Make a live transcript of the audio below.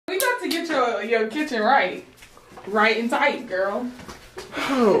your kitchen right and tight, girl.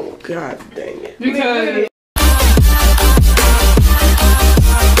 Oh, god dang it. Because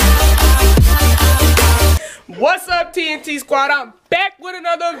what's up, TNT Squad? I'm back with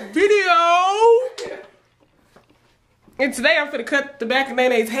another video. And today I'm finna cut the back of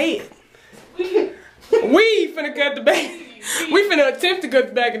Nene's head. We finna cut the back. We finna attempt to cut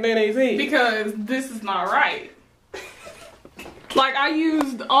the back of Nene's head. because this is not right. Like, I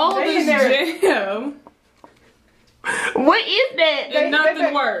used all this jam. What is that? And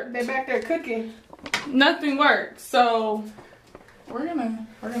nothing worked. They back there cooking. Nothing worked. So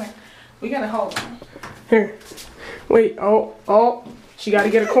we gotta hold on. Here. Wait, oh. She gotta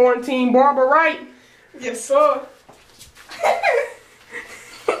get a quarantine barber right. Yes, sir.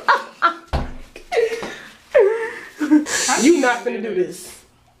 You not finna do this.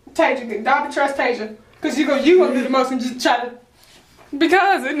 Tasia, don't trust Tasia. Cause you gonna do the most and just try to.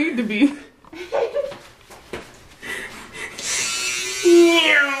 Because it need to be.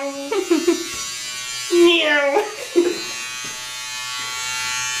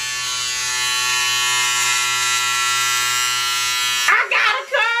 I got a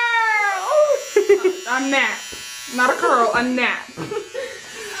curl. A nap. Not a curl, a nap.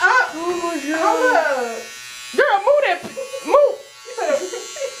 Oh my god. Hold up. Girl, move that. Move.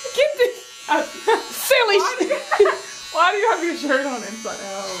 Get this. Silly shit. Why do you have your shirt on inside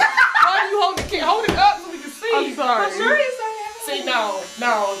out? Why are you holding it? Hold it up so we can see. I'm sorry. My shirt is so heavy. See, no,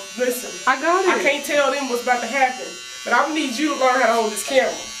 listen. I got it. I can't tell them what's about to happen, but I need you to learn how to hold this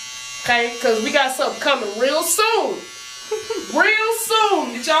camera. Okay? Because we got something coming real soon. Real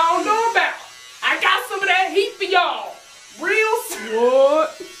soon that y'all don't know about. I got some of that heat for y'all. Real soon.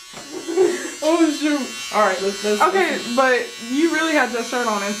 What? Oh shoot. Alright, let's Okay, but you really had your shirt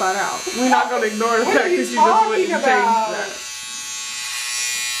on inside out. We're not gonna ignore the fact that you just went and changed that.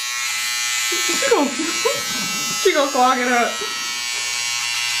 She gonna clog it up.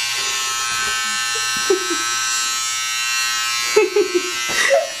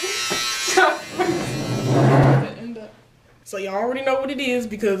 So y'all already know what it is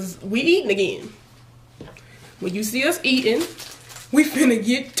because we eating again. When you see us eating, we finna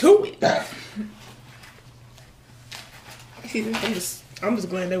get to it. I'm just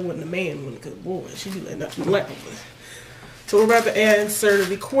glad that wasn't a man one, because boy, she be letting nothing left. So we're about to answer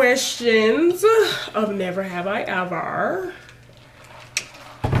the questions of Never Have I Ever.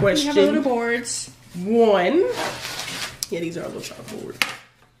 Question We have little boards. 1. Yeah, these are a little chalkboard.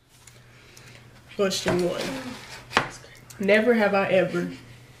 Question 1. Never have I ever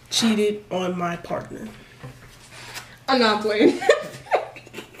cheated on my partner. I'm not playing.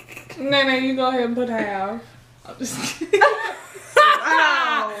 Nana, you go ahead and put half. I'm just kidding.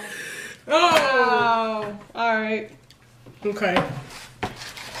 Oh. Alright. Okay.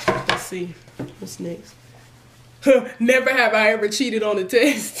 Let's see. What's next? Never have I ever cheated on a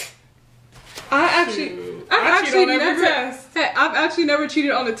test. I've actually never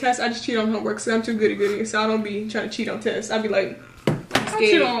cheated on a test. I just cheat on homework because I'm too goody-goody, so I don't be trying to cheat on tests. I'd be like, I'm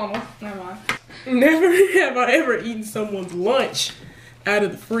scared. Never mind. Never have I ever eaten someone's lunch out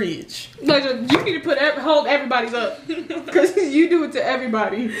of the fridge. Like, you need to hold everybody's up because you do it to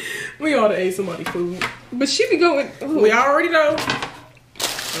everybody. We ought to ate somebody's food. But she be going. Ooh. We already know.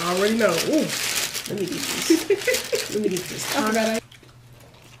 I already know. Ooh, let me get this. Let me get this. I forgot.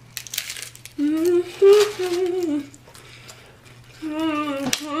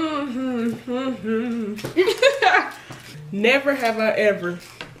 Never have I ever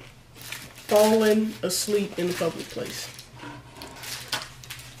fallen asleep in a public place.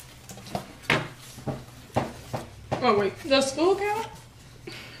 Oh wait, does school count?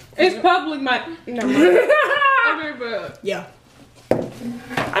 It's public, never mind. Okay, but yeah.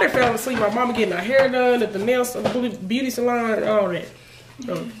 I done fell asleep. My mama getting her hair done at the beauty salon, all that.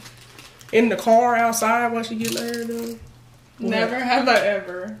 In the car outside while she getting her hair done. Never have I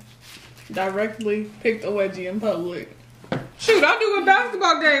ever directly picked a wedgie in public. Shoot, I do with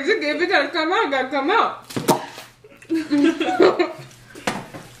basketball games. If it gotta come out, it gotta come out.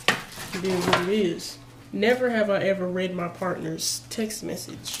 It is what it is. Never have I ever read my partner's text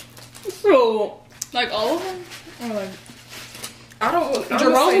message. So, like all of them? Or like, I don't.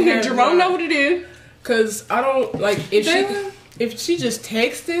 Jerome know what it is. Cause I don't like if she just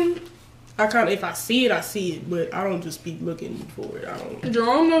texting. If I see it, I see it, but I don't just be looking for it. I don't.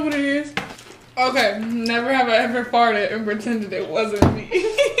 Jerome know what it is. Okay, never have I ever farted and pretended it wasn't me.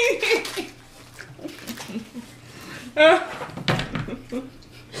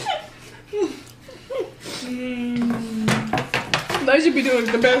 They should be doing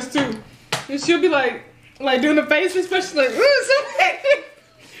the best too. And she'll be like doing the face, especially like,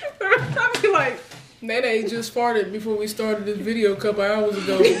 I'll be like, Nene just farted before we started this video a couple hours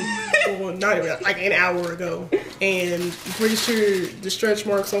ago. Well, not even like an hour ago. And I'm pretty sure the stretch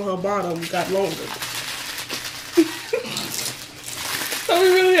marks on her bottom got longer. So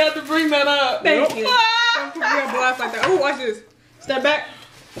we really have to bring that up. Thank you. Don't put me on blast like that. Oh, watch this. Step back.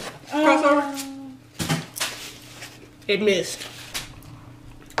 Crossover. It missed.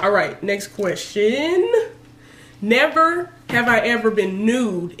 Alright, next question. Never have I ever been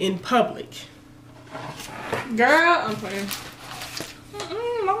nude in public. Girl, I'm playing.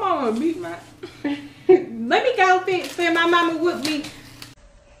 My mama beat my. Let me go say my mama whooped me.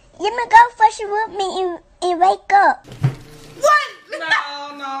 Let me go first and whoop me and wake up. What? No.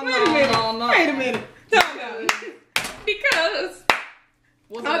 Wait a minute. No. Because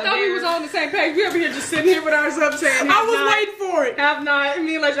I thought we was all on the same page. We over here just sitting here with ourselves saying, I was waiting for it. Have not.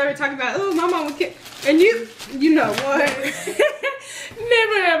 Me and Leisure were talking about, oh, my mama kid. And you know what?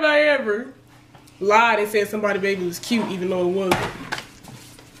 Never have I ever lied and said somebody's baby was cute even though it wasn't.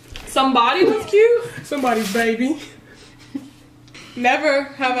 Somebody was cute? Somebody's baby. Never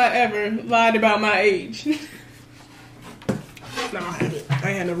have I ever lied about my age. No, I haven't. I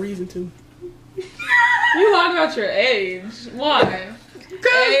had no reason to. You lied about your age. Why?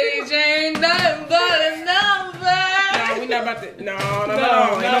 Age ain't nothing but a number. No, we not about to. No.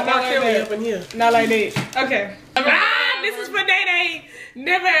 Ain't no R. Kelly up in here. Not like that. Okay. This is for Day.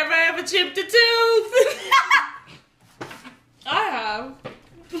 Never have I ever chipped a tooth. I have.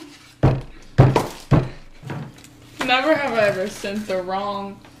 Never have I ever sent the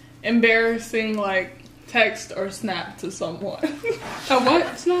wrong, embarrassing, like, text or snap to someone. A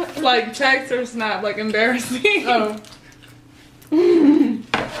what? Snap? Like, text or snap, like, embarrassing. Oh.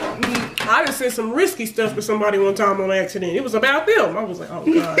 I just said some risky stuff to somebody one time on accident. It was about them. I was like, oh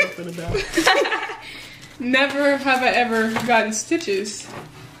God, nothing about it. Never have I ever gotten stitches.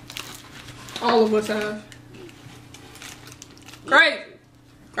 All of us have. Right.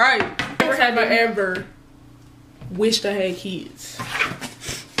 Never have I ever wished I had kids.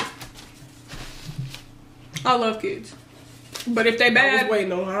 I love kids. But if they I bad, was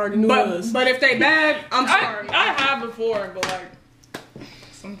waiting on her. I already knew it was. But if they bad, I'm sorry. I have before, but like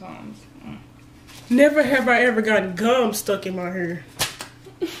sometimes. Never have I ever gotten gum stuck in my hair.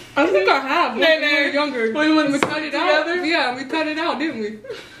 I think I have. When we were younger. When we cut it out. Yeah, we cut it out, didn't we?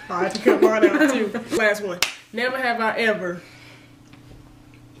 I had to cut mine out too. Last one. Never have I ever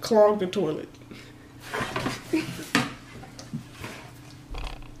clogged the toilet.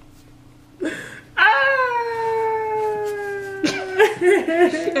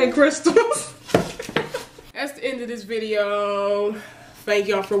 And crystals. That's the end of this video. Thank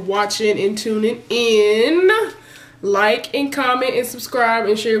y'all for watching and tuning in. Like and comment and subscribe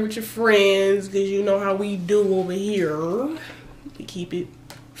and share with your friends, because you know how we do over here. We keep it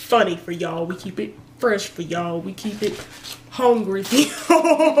funny for y'all. We keep it fresh for y'all. We keep it hungry for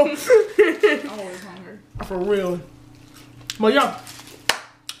y'all. Always hungry. For real. Well, y'all.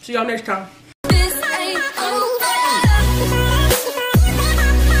 See y'all next time.